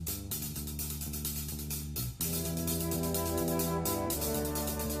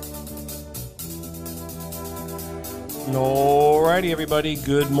Alrighty, everybody.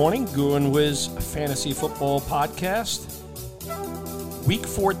 Good morning. Guru Wiz Fantasy Football Podcast. Week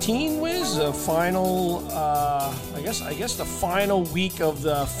 14, Wiz, final. I guess the final week of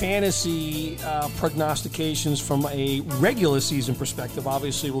the fantasy prognostications from a regular season perspective.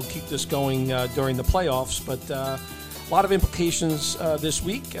 Obviously, we'll keep this going during the playoffs, but a lot of implications this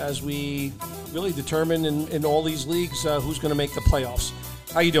week as we really determine in all these leagues who's going to make the playoffs.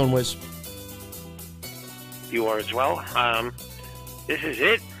 How you doing, Wiz? You are as well. This is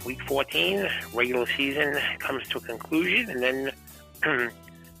it. Week 14, regular season comes to a conclusion, and then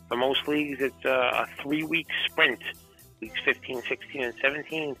for most leagues, it's a 3-week sprint. Weeks 15, 16, and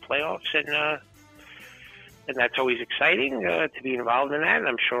 17 playoffs, and that's always exciting to be involved in that. And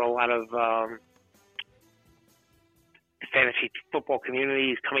I'm sure a lot of the fantasy football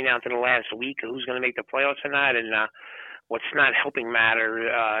community is coming down to the last week of who's going to make the playoffs or not. And what's not helping matter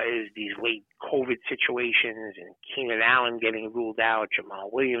is these late COVID situations and Keenan Allen getting ruled out, Jamal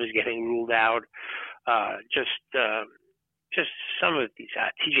Williams getting ruled out, just some of these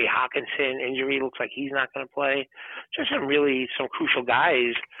T.J. Hawkinson injury looks like he's not going to play. Just some crucial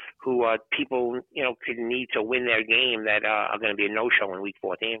guys who people could need to win their game that are going to be a no-show in Week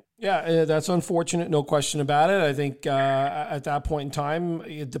 14. Yeah, that's unfortunate, no question about it. I think at that point in time,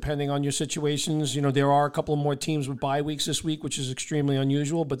 depending on your situations, there are a couple of more teams with bye weeks this week, which is extremely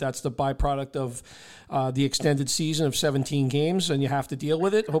unusual, but that's the byproduct of the extended season of 17 games, and you have to deal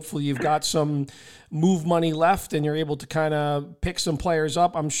with it. Hopefully you've got some move money left and you're able to kind of pick some players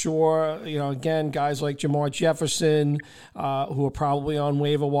up. I'm sure, again, guys like Jamar Jefferson, who are probably on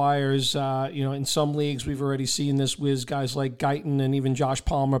waiver wires. In some leagues, we've already seen this with guys like Guyton and even Josh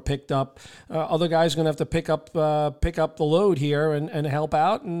Palmer picked up. Other guys are going to have to pick up the load here and help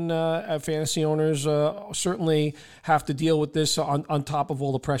out. And fantasy owners certainly have to deal with this on top of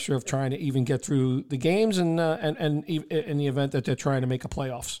all the pressure of trying to even get through the games and in the event that they're trying to make a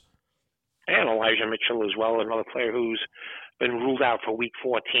playoffs. And Elijah Mitchell as well, another player who's been ruled out for Week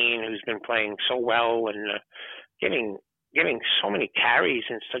 14, who's been playing so well and getting so many carries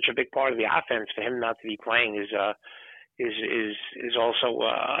and such a big part of the offense. For him not to be playing is also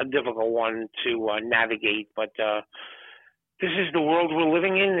a difficult one to navigate. But this is the world we're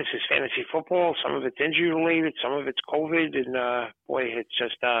living in. This is fantasy football. Some of it's injury related, some of it's COVID, and it's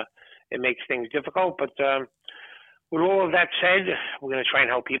just it makes things difficult. But with all of that said, we're going to try and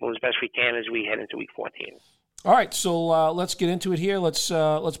help people as best we can as we head into Week 14. All right, so let's get into it here. Let's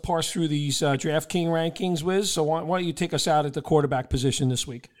parse through these DraftKings rankings, Wiz. So why don't you take us out at the quarterback position this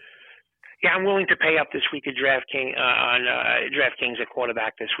week? Yeah, I'm willing to pay up this week at DraftKings at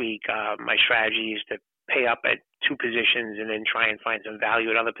quarterback this week. My strategy is to pay up at 2 positions and then try and find some value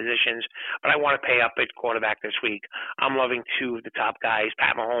at other positions. But I want to pay up at quarterback this week. I'm loving 2 of the top guys,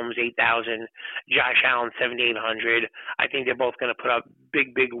 Pat Mahomes, 8,000, Josh Allen, 7,800. I think they're both going to put up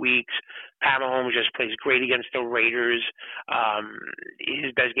big weeks. Pat Mahomes just plays great against the Raiders.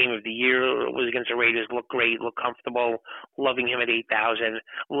 His best game of the year was against the Raiders. Looked great, looked comfortable. Loving him at 8,000.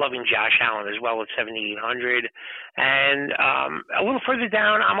 Loving Josh Allen as well at 7,800. And a little further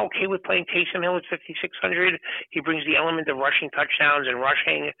down, I'm okay with playing Taysom Hill at 5,600. He brings the element of rushing touchdowns and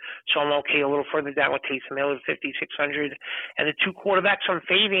rushing, so I'm okay a little further down with Taysom Hill at 5,600. And the 2 quarterbacks I'm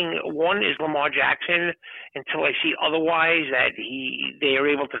fading, one is Lamar Jackson until I see otherwise that they are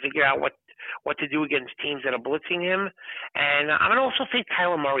able to figure out what to do against teams that are blitzing him. And I'm going to also fade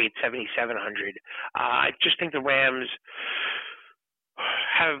Kyler Murray at 7,700. I just think the Rams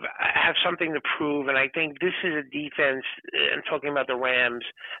have something to prove, and I think this is a defense, I'm talking about the Rams,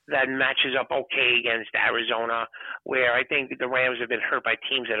 that matches up okay against Arizona, where I think the Rams have been hurt by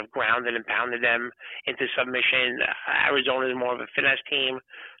teams that have grounded and pounded them into submission. Arizona is more of a finesse team,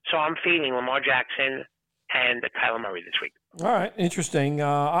 so I'm fading Lamar Jackson and Kyler Murray this week. All right, interesting.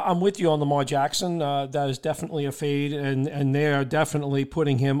 I'm with you on Lamar Jackson. That is definitely a fade, and they are definitely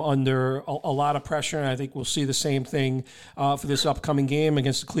putting him under a lot of pressure. And I think we'll see the same thing for this upcoming game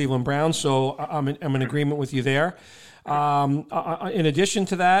against the Cleveland Browns. So I'm in agreement with you there. In addition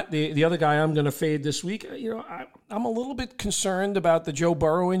to that, the other guy I'm going to fade this week, I'm a little bit concerned about the Joe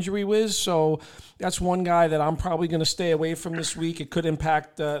Burrow injury, Wiz. So that's one guy that I'm probably going to stay away from this week. It could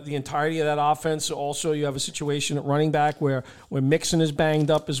impact the entirety of that offense. Also, you have a situation at running back where Mixon is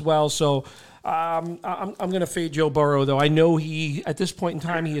banged up as well. So I'm going to fade Joe Burrow, though. I know at this point in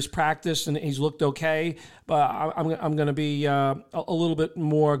time, he has practiced and he's looked okay, but I'm going to be a little bit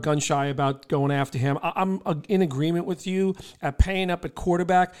more gun shy about going after him. I'm in agreement with you at paying up at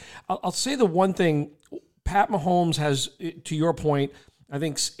quarterback. I'll say the one thing, Pat Mahomes has, to your point, I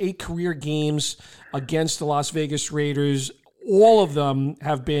think 8 career games against the Las Vegas Raiders, all of them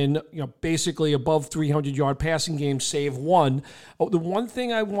have been, basically above 300-yard passing games, save one. Oh, the one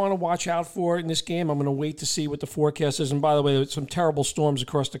thing I want to watch out for in this game, I'm going to wait to see what the forecast is. And by the way, there's some terrible storms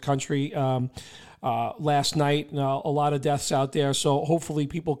across the country last night. A lot of deaths out there, so hopefully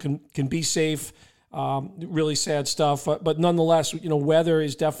people can be safe. Really sad stuff, but nonetheless, weather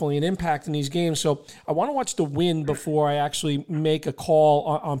is definitely an impact in these games. So I want to watch the wind before I actually make a call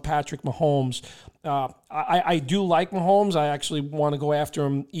on Patrick Mahomes. I do like Mahomes. I actually want to go after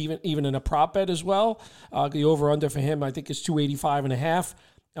him even in a prop bet as well. The over-under for him, I think, is 285.5.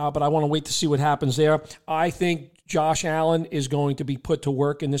 But I want to wait to see what happens there. I think Josh Allen is going to be put to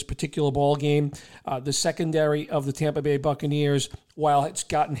work in this particular ball game. The secondary of the Tampa Bay Buccaneers, while it's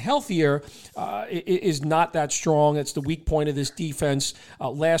gotten healthier, it is not that strong. It's the weak point of this defense.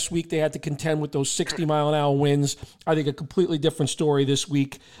 Last week they had to contend with those 60-mile-an-hour winds. I think a completely different story this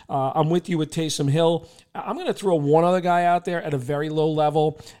week. I'm with you with Taysom Hill. I'm going to throw one other guy out there at a very low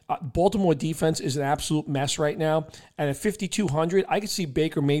level. Baltimore defense is an absolute mess right now. And at 5,200, I could see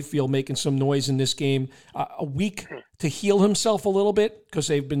Baker Mayfield making some noise in this game. A week to heal himself a little bit because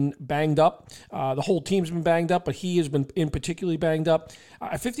they've been banged up. The whole team's been banged up, but he has been in particularly banged up.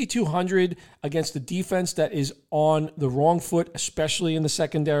 At 5,200 against the defense that is on the wrong foot, especially in the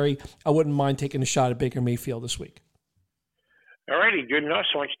secondary, I wouldn't mind taking a shot at Baker Mayfield this week. All righty, good enough.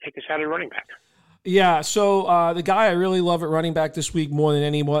 So why don't you take us out at running back? Yeah, so the guy I really love at running back this week more than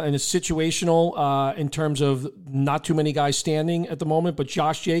anyone, and it's situational in terms of not too many guys standing at the moment, but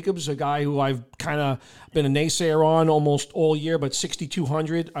Josh Jacobs, a guy who I've kind of been a naysayer on almost all year, but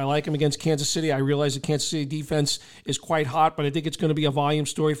 6,200. I like him against Kansas City. I realize the Kansas City defense is quite hot, but I think it's going to be a volume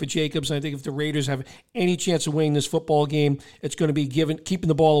story for Jacobs. And I think if the Raiders have any chance of winning this football game, it's going to be keeping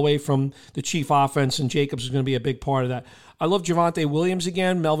the ball away from the Chief offense, and Jacobs is going to be a big part of that. I love Javonte Williams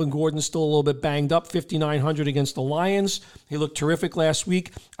again. Melvin Gordon's still a little bit banged up, 5,900 against the Lions. He looked terrific last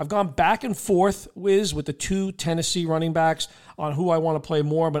week. I've gone back and forth, Wiz, with the two Tennessee running backs on who I want to play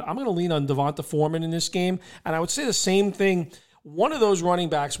more, but I'm going to lean on Devonta Foreman in this game. And I would say the same thing. One of those running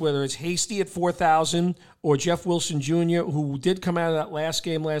backs, whether it's Hasty at 4,000 or Jeff Wilson Jr., who did come out of that last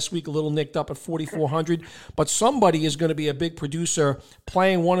game last week a little nicked up at 4,400, but somebody is going to be a big producer.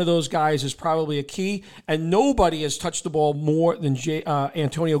 Playing one of those guys is probably a key, and nobody has touched the ball more than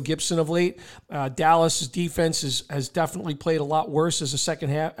Antonio Gibson of late. Dallas' defense has definitely played a lot worse as the second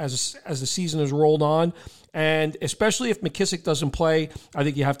half, as the season has rolled on. And especially if McKissick doesn't play, I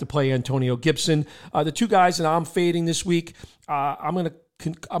think you have to play Antonio Gibson. The two guys that I'm fading this week, I'm going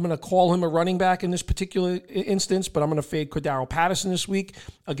to call him a running back in this particular instance, but I'm going to fade Cordarrelle Patterson this week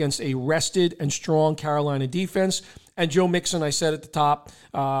against a rested and strong Carolina defense. And Joe Mixon, I said at the top,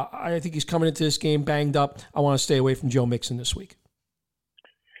 I think he's coming into this game banged up. I want to stay away from Joe Mixon this week.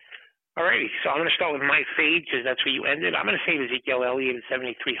 All righty, so I'm going to start with my fade because that's where you ended. I'm going to fade Ezekiel Elliott at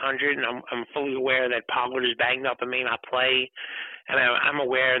 7,300, and I'm fully aware that Pollard is banged up and may not play, and I'm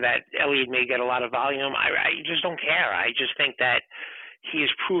aware that Elliott may get a lot of volume. I just don't care. I just think that he has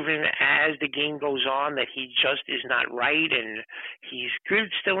proven as the game goes on that he just is not right, and he's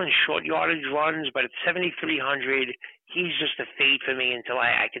good still in short yardage runs, but at 7,300, he's just a fade for me until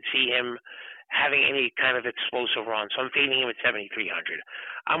I could see him having any kind of explosive run. So I'm fading him at 7,300.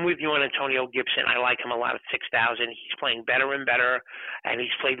 I'm with you on Antonio Gibson. I like him a lot at 6,000. He's playing better and better, and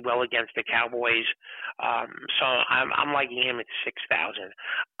he's played well against the Cowboys. So I'm liking him at 6,000.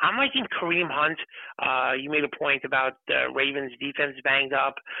 I'm liking Kareem Hunt. You made a point about the Ravens defense banged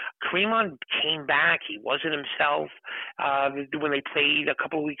up. Kareem Hunt came back. He wasn't himself when they played a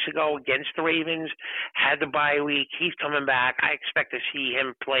couple of weeks ago against the Ravens, had the bye week. He's coming back. I expect to see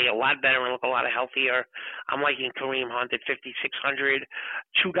him play a lot better and look a lot healthier. I'm liking Kareem Hunt at 5,600.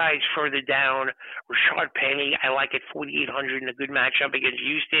 Two guys further down, Rashard Penny, I like at 4,800 in a good matchup against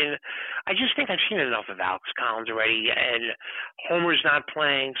Houston. I just think I've seen enough of Alex Collins already, and Homer's not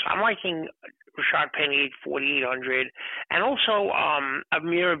playing, so I'm liking Rashard Penny at 4,800. And also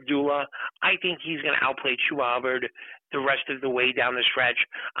Amir Abdullah, I think he's going to outplay Chu Albert the rest of the way down the stretch.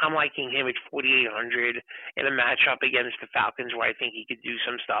 I'm liking him at 4,800 in a matchup against the Falcons where I think he could do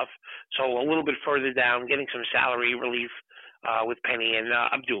some stuff. So a little bit further down, getting some salary relief with Penny and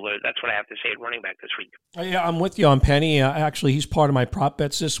Abdullah. That's what I have to say at running back this week. Yeah, I'm with you on Penny. Actually, he's part of my prop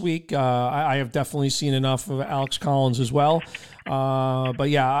bets this week. I have definitely seen enough of Alex Collins as well. But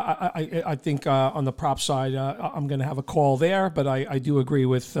yeah, I think on the prop side, I'm going to have a call there. But I do agree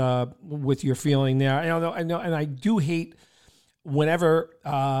with your feeling there. I know, and I do hate whenever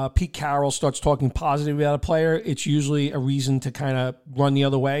Pete Carroll starts talking positive about a player, it's usually a reason to kind of run the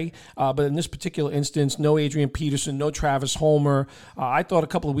other way. But in this particular instance, no Adrian Peterson, no Travis Homer. I thought a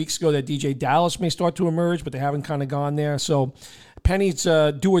couple of weeks ago that DJ Dallas may start to emerge, but they haven't kind of gone there. So Penny's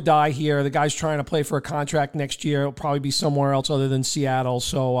do or die here. The guy's trying to play for a contract next year. It'll probably be somewhere else other than Seattle.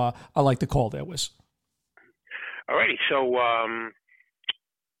 So I like the call there, Wiz. All righty. So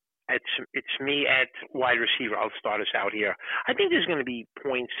it's me at wide receiver. I'll start us out here. I think there's going to be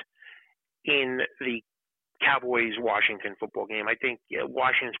points in the Cowboys-Washington football game. I think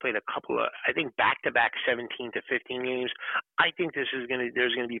Washington's played a couple of, back-to-back 17 to 15 games. I think there's going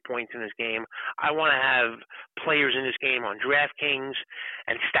to be points in this game. I want to have players in this game on DraftKings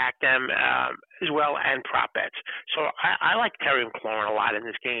and stack them as well, and prop bets. So I like Terry McLaurin a lot in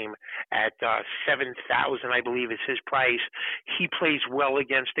this game at $7,000, I believe is his price. He plays well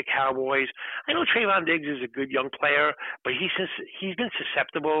against the Cowboys. I know Trayvon Diggs is a good young player, but he's been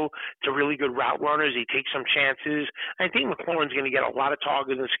susceptible to really good route runners. He takes some chances. I think McLaurin's going to get a lot of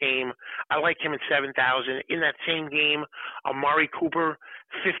targets in this game. I like him at $7,000. In that same game, Amari Cooper,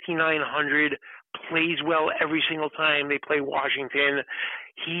 $5,900, plays well every single time they play Washington.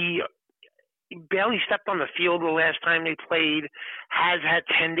 He barely stepped on the field the last time they played, has had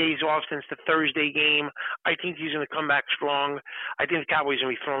 10 days off since the Thursday game. I think he's going to come back strong. I think the Cowboys are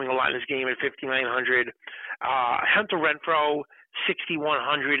going to be throwing a lot in this game at $5,900. Hunter Renfrow,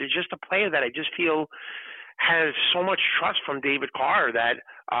 $6,100, is just a player that I just feel has so much trust from Derek Carr that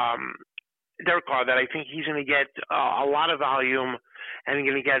I think he's going to get a lot of volume and he's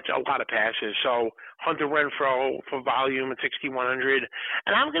going to get a lot of passes. So Hunter Renfrow for volume at $6,100.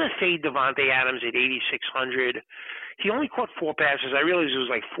 And I'm going to fade Davante Adams at $8,600. He only caught 4 passes. I realized it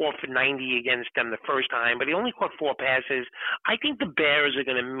was like 4 for 90 against them the first time, but he only caught 4 passes. I think the Bears are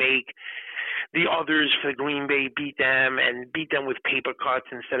going to make the others for Green Bay beat them with paper cuts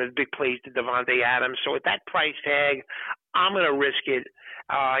instead of big plays to Davante Adams. So at that price tag, I'm going to risk it.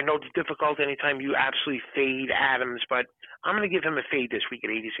 I know it's difficult anytime you absolutely fade Adams, but I'm going to give him a fade this week at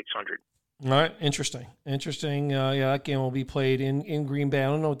 $8,600. All right, interesting. That game will be played in Green Bay. I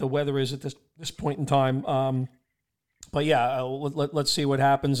don't know what the weather is at this point in time. But yeah, let's see what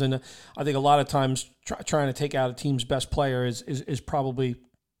happens. And I think a lot of times trying to take out a team's best player is probably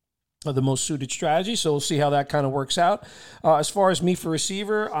the most suited strategy. So we'll see how that kind of works out. As far as me for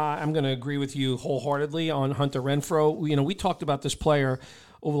receiver, I'm going to agree with you wholeheartedly on Hunter Renfrow. We talked about this player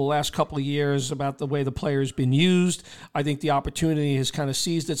over the last couple of years about the way the player's been used. I think the opportunity has kind of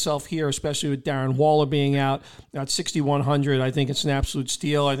seized itself here, especially with Darren Waller being out at $6,100. I think it's an absolute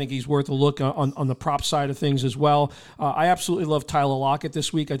steal. I think he's worth a look on the prop side of things as well. I absolutely love Tyler Lockett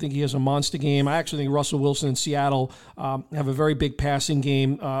this week. I think he has a monster game. I actually think Russell Wilson and Seattle have a very big passing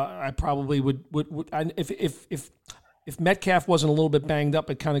game. I probably would if Metcalf wasn't a little bit banged up,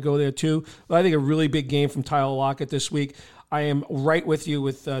 I'd kind of go there too. But I think a really big game from Tyler Lockett this week. I am right with you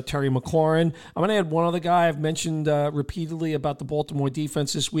with Terry McLaurin. I'm going to add one other guy I've mentioned repeatedly about the Baltimore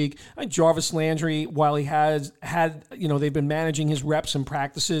defense this week. Jarvis Landry, while he has had, they've been managing his reps and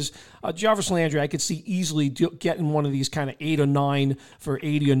practices. Jarvis Landry, I could see easily getting one of these kind of 8 or 9 for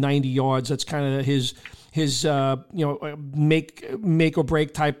 80 or 90 yards. That's kind of his make or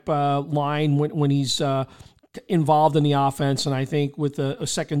break type line when he's involved in the offense, and I think with a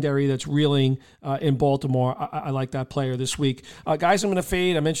secondary that's reeling in Baltimore, I like that player this week. Guys, I'm going to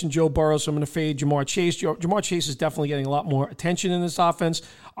fade. I mentioned Joe Burrow, so I'm going to fade Jamar Chase. Jamar Chase is definitely getting a lot more attention in this offense.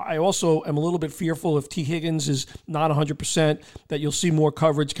 I also am a little bit fearful if T. Higgins is not 100%, that you'll see more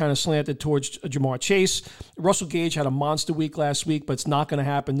coverage kind of slanted towards Jamar Chase. Russell Gage had a monster week last week, but it's not going to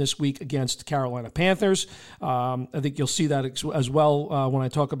happen this week against the Carolina Panthers. I think you'll see that as well when I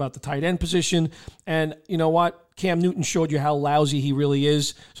talk about the tight end position. And you know what? Cam Newton showed you how lousy he really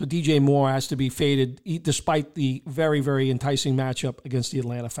is, so DJ Moore has to be faded despite the very, very enticing matchup against the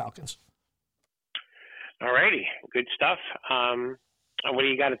Atlanta Falcons. All righty. Good stuff. What do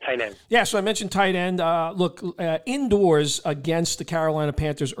you got at tight end? Yeah, so I mentioned tight end. Indoors against the Carolina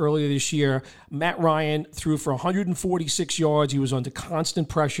Panthers earlier this year, Matt Ryan threw for 146 yards. He was under constant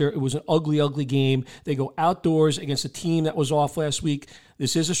pressure. It was an ugly, ugly game. They go outdoors against a team that was off last week.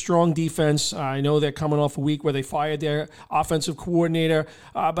 This is a strong defense. I know they're coming off a week where they fired their offensive coordinator,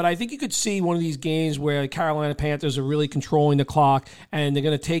 but I think you could see one of these games where the Carolina Panthers are really controlling the clock, and they're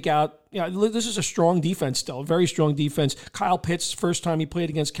going to take out. This is a strong defense still, a very strong defense. Kyle Pitts, first time he played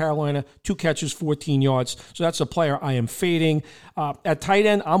against Carolina, 2 catches, 14 yards. So that's a player I am fading. At tight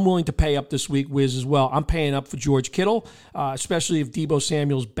end, I'm willing to pay up this week, Wiz, as well. I'm paying up for George Kittle, especially if Deebo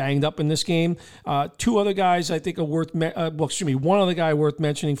Samuel's banged up in this game. 2 other guys I think are worth, one other guy worth worth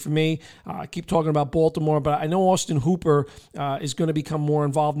mentioning for me. I keep talking about Baltimore, but I know Austin Hooper is going to become more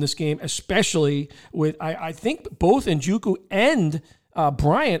involved in this game, especially with, I think both Njoku and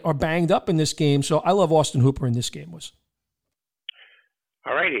Bryant are banged up in this game. So I love Austin Hooper in this game.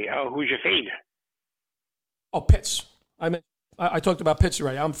 All righty. Who's your fade? Oh, Pitts. I talked about Pitts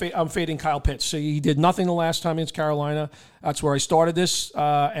already. I'm fading Kyle Pitts. So he did nothing the last time against Carolina. That's where I started this,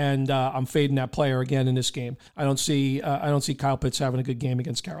 and I'm fading that player again in this game. I don't see Kyle Pitts having a good game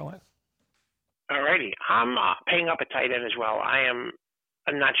against Carolina. All righty. I'm paying up a tight end as well. I'm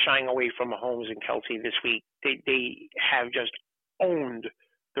not shying away from Mahomes and Kelce this week. They have just owned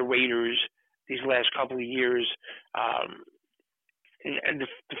the Raiders these last couple of years. And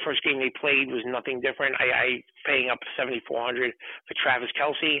the first game they played was nothing different. I paying up $7,400 for Travis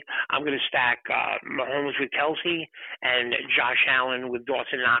Kelce. I'm going to stack Mahomes with Kelce and Josh Allen with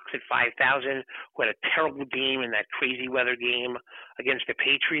Dawson Knox at $5,000, who had a terrible game in that crazy weather game against the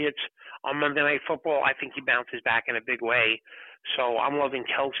Patriots on Monday Night Football. I think he bounces back in a big way. So I'm loving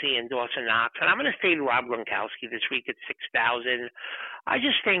Kelce and Dawson Knox. And I'm going to fade Rob Gronkowski this week at $6,000. I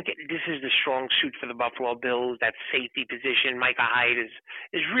just think this is the strong suit for the Buffalo Bills, that safety position. Micah Hyde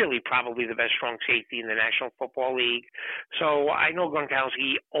is really probably the best strong safety in the National Football League. So I know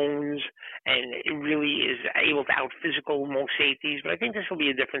Gronkowski owns and really is able to out-physical most safeties, but I think this will be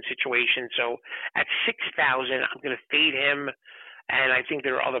a different situation. So at $6,000, I'm going to fade him, and I think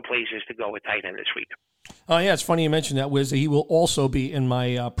there are other places to go with tight end this week. Oh, yeah, it's funny you mentioned that, Wiz. He will also be in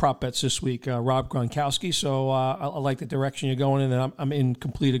my prop bets this week, Rob Gronkowski. So I like the direction you're going in, and I'm in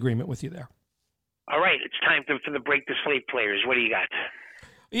complete agreement with you there. All right, it's time for the break the slate players. What do you got?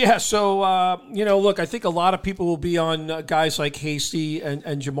 Yeah, so, look, I think a lot of people will be on guys like Hasty and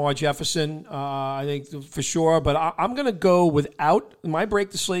Jamar Jefferson, I think for sure. But I'm going to go without my break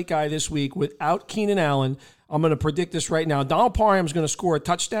the slate guy this week, without Keenan Allen. I'm going to predict this right now. Donald Parham is going to score a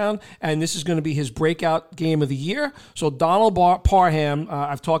touchdown, and this is going to be his breakout game of the year. So Donald Parham,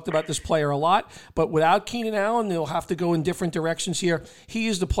 I've talked about this player a lot, but without Keenan Allen, they'll have to go in different directions here. He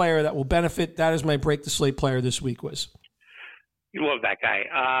is the player that will benefit. That is my break the slate player this week, Wiz. You love that guy.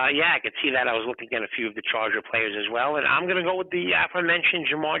 Yeah, I could see that. I was looking at a few of the Charger players as well, and I'm going to go with the aforementioned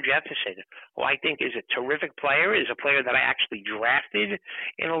Jamar Jefferson, who I think is a terrific player, is a player that I actually drafted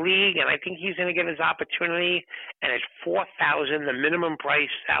in a league, and I think he's going to get his opportunity. And at $4,000, the minimum price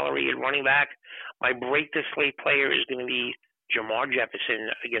salary at running back, my break the slate player is going to be Jamar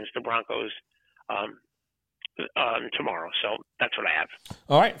Jefferson against the Broncos tomorrow. So that's what I have.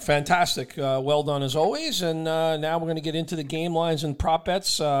 All right, fantastic. Well done as always. And now we're going to get into the game lines and prop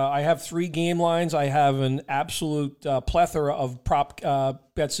bets. I have 3 game lines. I have an absolute plethora of prop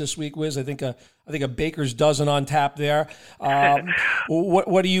bets this week, Wiz. I think a baker's dozen on tap there.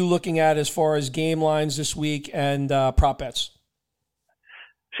 What are you looking at as far as game lines this week and prop bets?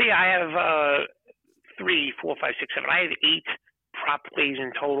 See, I have 3, 4, 5, 6, 7. I have 8 prop plays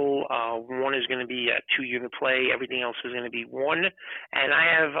in total. One is going to be a 2-unit play. Everything else is going to be 1. And I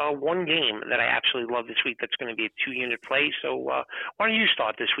have one game that I absolutely love this week that's going to be a 2-unit play. So why don't you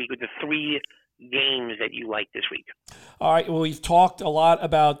start this week with the 3 games that you like this week? All right. Well, we've talked a lot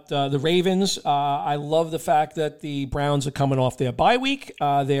about the Ravens. I love the fact that the Browns are coming off their bye week.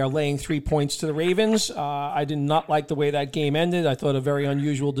 They are laying 3 points to the Ravens. I did not like the way that game ended. I thought a very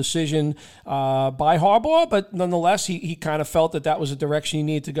unusual decision by Harbaugh, but nonetheless, he kind of felt that was the direction he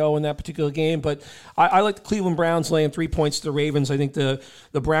needed to go in that particular game. But I like the Cleveland Browns laying 3 points to the Ravens. I think the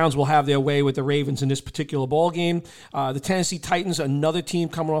Browns will have their way with the Ravens in this particular ball game. The Tennessee Titans, another team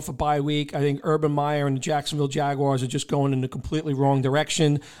coming off a bye week. I think Urban Meyer and the Jacksonville Jaguars are just going in a completely wrong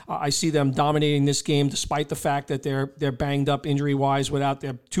direction. I see them dominating this game despite the fact that they're banged up injury-wise without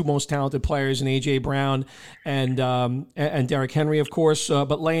their 2 most talented players in A.J. Brown and Derrick Henry, of course.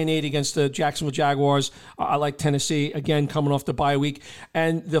 But laying 8 against the Jacksonville Jaguars, I like Tennessee, again, coming off the bye week.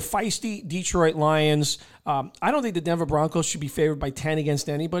 And the feisty Detroit Lions, I don't think the Denver Broncos should be favored by 10 against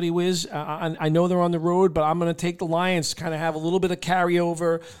anybody, Wiz. I know they're on the road, but I'm going to take the Lions to kind of have a little bit of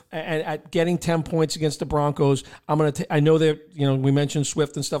carryover and at getting 10 points against the Broncos. I know that, we mentioned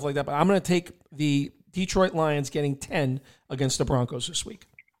Swift and stuff like that, but I'm going to take the Detroit Lions getting 10 against the Broncos this week.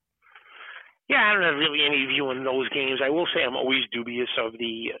 Yeah, I don't have really any view on those games. I will say I'm always dubious of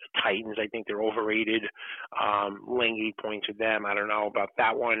the Titans. I think they're overrated. Laying 8 points with them, I don't know about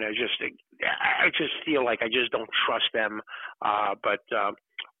that one. I just feel like I just don't trust them. But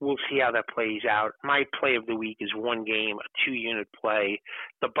we'll see how that plays out. My play of the week is one game, a 2-unit play.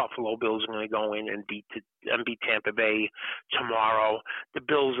 The Buffalo Bills are going to go in and beat Tampa Bay tomorrow. The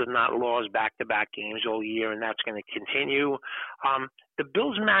Bills have not lost back-to-back games all year, and that's going to continue. the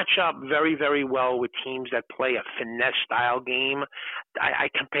Bills match up very, very well with teams that play a finesse-style game. I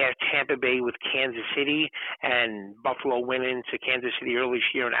compare Tampa Bay with Kansas City, and Buffalo went into Kansas City early this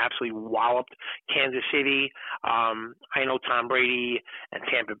year and absolutely walloped Kansas City. I know Tom Brady and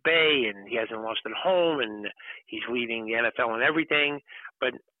Tampa Bay, and he hasn't lost at home, and he's leading the NFL and everything.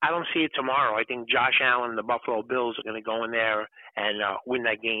 But I don't see it tomorrow. I think Josh Allen and the Buffalo Bills are going to go in there and win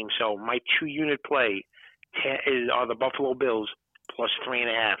that game. So my 2-unit play are the Buffalo Bills plus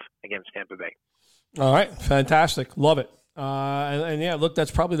 3.5 against Tampa Bay. All right, fantastic, love it. And yeah, look,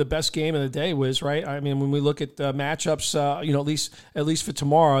 that's probably the best game of the day, Wiz. Right? I mean, when we look at the matchups, at least for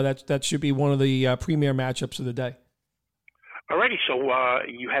tomorrow, that should be one of the premier matchups of the day. Alrighty, so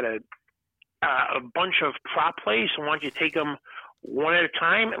you had a bunch of prop plays, so why don't you take them one at a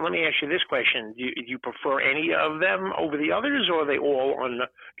time? And let me ask you this question. Do you prefer any of them over the others, or are they all going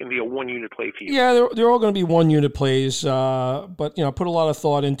to be a 1-unit play for you? Yeah, they're all going to be 1-unit plays, but put a lot of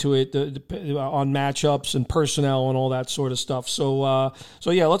thought into it on matchups and personnel and all that sort of stuff. So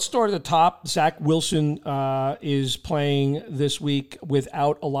yeah, let's start at the top. Zach Wilson is playing this week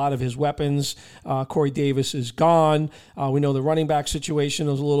without a lot of his weapons. Corey Davis is gone. We know the running back situation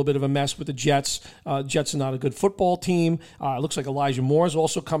was a little bit of a mess with the Jets. Jets are not a good football team. It looks like Elijah Moore is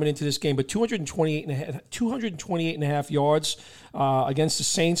also coming into this game, but 228 and a half yards against the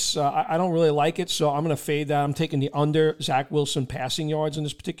Saints. I don't really like it, so I'm going to fade that. I'm taking the under Zach Wilson passing yards in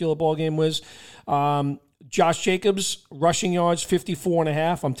this particular ball game, Wiz. Josh Jacobs rushing yards 54 and a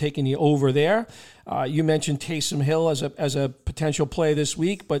half. I'm taking the over there. You mentioned Taysom Hill as a potential play this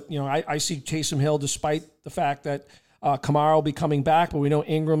week, but I see Taysom Hill despite the fact that Kamara will be coming back, but we know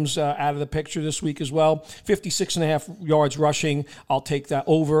Ingram's out of the picture this week as well. 56 and a half yards rushing. I'll take that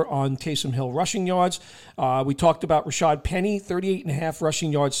over on Taysom Hill rushing yards. We talked about Rashad Penny. 38 and a half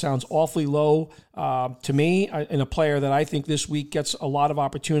rushing yards sounds awfully low to me, in a player that I think this week gets a lot of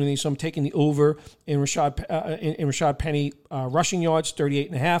opportunity. So I'm taking the over in Rashad Penny rushing yards, 38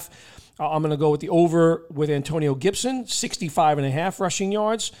 and a half. I'm going to go with the over with Antonio Gibson, 65 and a half rushing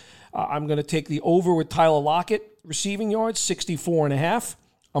yards. I'm going to take the over with Tyler Lockett, receiving yards, 64 and a half.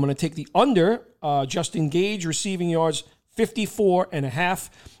 I'm going to take the under, Justin Gage, receiving yards, 54 and a half.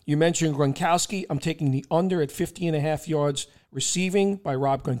 You mentioned Gronkowski. I'm taking the under at 50 and a half yards receiving by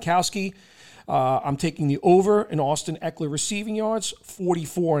Rob Gronkowski. I'm taking the over in Austin Eckler receiving yards,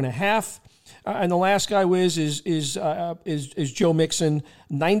 44 and a half. And the last guy, Wiz, is Joe Mixon,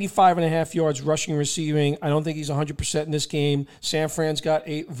 95 and a half yards rushing and receiving. I don't think he's 100% in this game. San Fran's got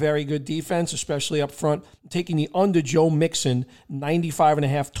a very good defense, especially up front. I'm taking the under Joe Mixon, 95 and a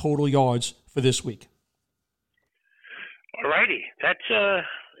half total yards for this week. All righty. That's, I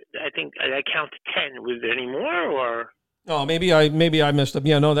think I count to 10. Was there any more, or? Oh, maybe I messed up.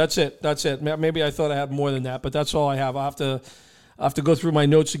 Yeah, no, that's it. Maybe I thought I had more than that, but that's all I have. I'll have to go through my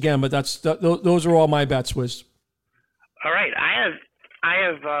notes again, but those are all my bets, Wiz. All right. I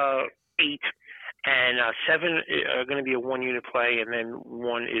have 8, and 7 are going to be a 1-unit play, and then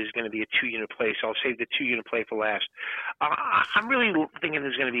 1 is going to be a 2-unit play, so I'll save the 2-unit play for last. I'm really thinking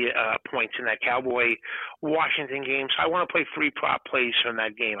there's going to be points in that Cowboy-Washington game, so I want to play 3 prop plays from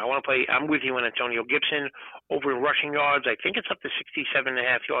that game. I'm with you on Antonio Gibson over in rushing yards. I think it's up to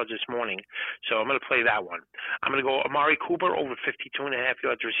 67.5 yards this morning, so I'm going to play that one. I'm going to go Amari Cooper over 52.5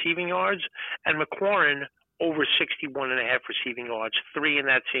 yards receiving yards, and McLaurin over 61.5 receiving yards, 3 in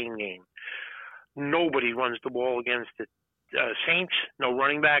that same game. Nobody runs the ball against the Saints. No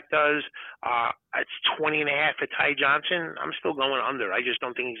running back does. It's 20.5 for Ty Johnson. I'm still going under. I just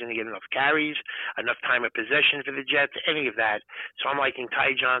don't think he's going to get enough carries, enough time of possession for the Jets, any of that. So I'm liking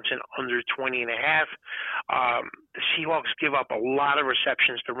Ty Johnson under 20.5. The Seahawks give up a lot of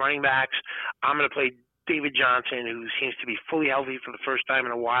receptions to running backs. I'm going to play David Johnson, who seems to be fully healthy for the first time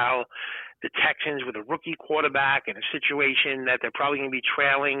in a while. The Texans with a rookie quarterback in a situation that they're probably going to be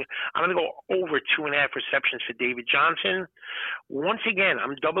trailing. I'm going to go over 2.5 receptions for David Johnson. Once again,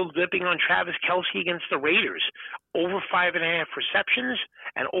 I'm double dipping on Travis Kelce against the Raiders. Over 5.5 receptions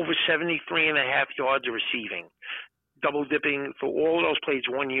and over 73.5 yards of receiving. Double dipping for all those plays,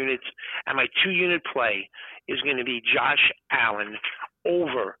 1 units. And my 2-unit play is going to be Josh Allen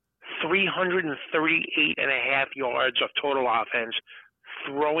over 338.5 yards of total offense,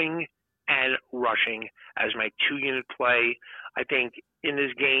 throwing and rushing as my 2-unit play. I think in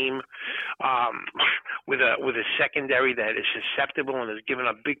this game, with a secondary that is susceptible and has given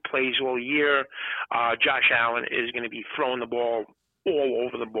up big plays all year, Josh Allen is going to be throwing the ball all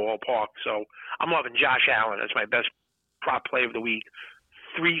over the ballpark. So I'm loving Josh Allen as my best prop play of the week.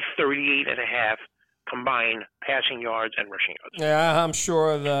 338.5 combined passing yards and rushing yards. Yeah, I'm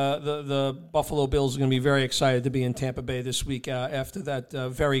sure the Buffalo Bills are going to be very excited to be in Tampa Bay this week after that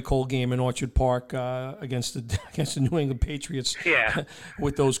very cold game in Orchard Park against the New England Patriots. Yeah,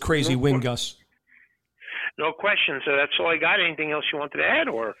 with those crazy wind gusts. No question. So that's all I got. Anything else you wanted to add,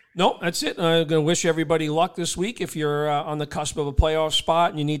 or? No, that's it. I'm going to wish everybody luck this week. If you're on the cusp of a playoff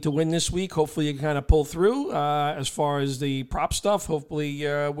spot and you need to win this week, hopefully you can kind of pull through. As far as the prop stuff, hopefully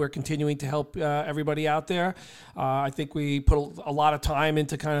we're continuing to help everybody out there. I think we put a lot of time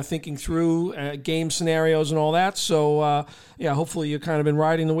into kind of thinking through game scenarios and all that. So, yeah, hopefully you've kind of been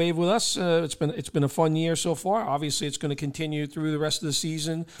riding the wave with us. It's been a fun year so far. Obviously, it's going to continue through the rest of the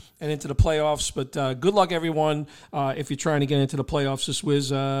season and into the playoffs. But good luck, everyone, if you're trying to get into the playoffs this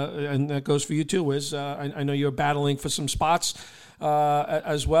Wiz. And that goes for you too, Wiz. I know you're battling for some spots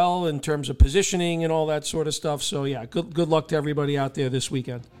as well in terms of positioning and all that sort of stuff. So, yeah, good luck to everybody out there this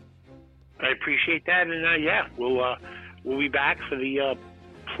weekend. I appreciate that. And, yeah, we'll be back for the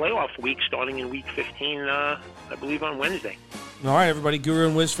playoff week starting in Week 15, I believe, on Wednesday. All right, everybody. Guru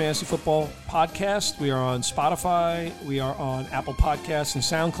and Wiz Fantasy Football Podcast. We are on Spotify. We are on Apple Podcasts and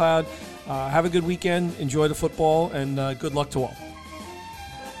SoundCloud. Have a good weekend. Enjoy the football, and good luck to all.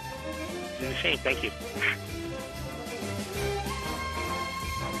 The same. Thank you.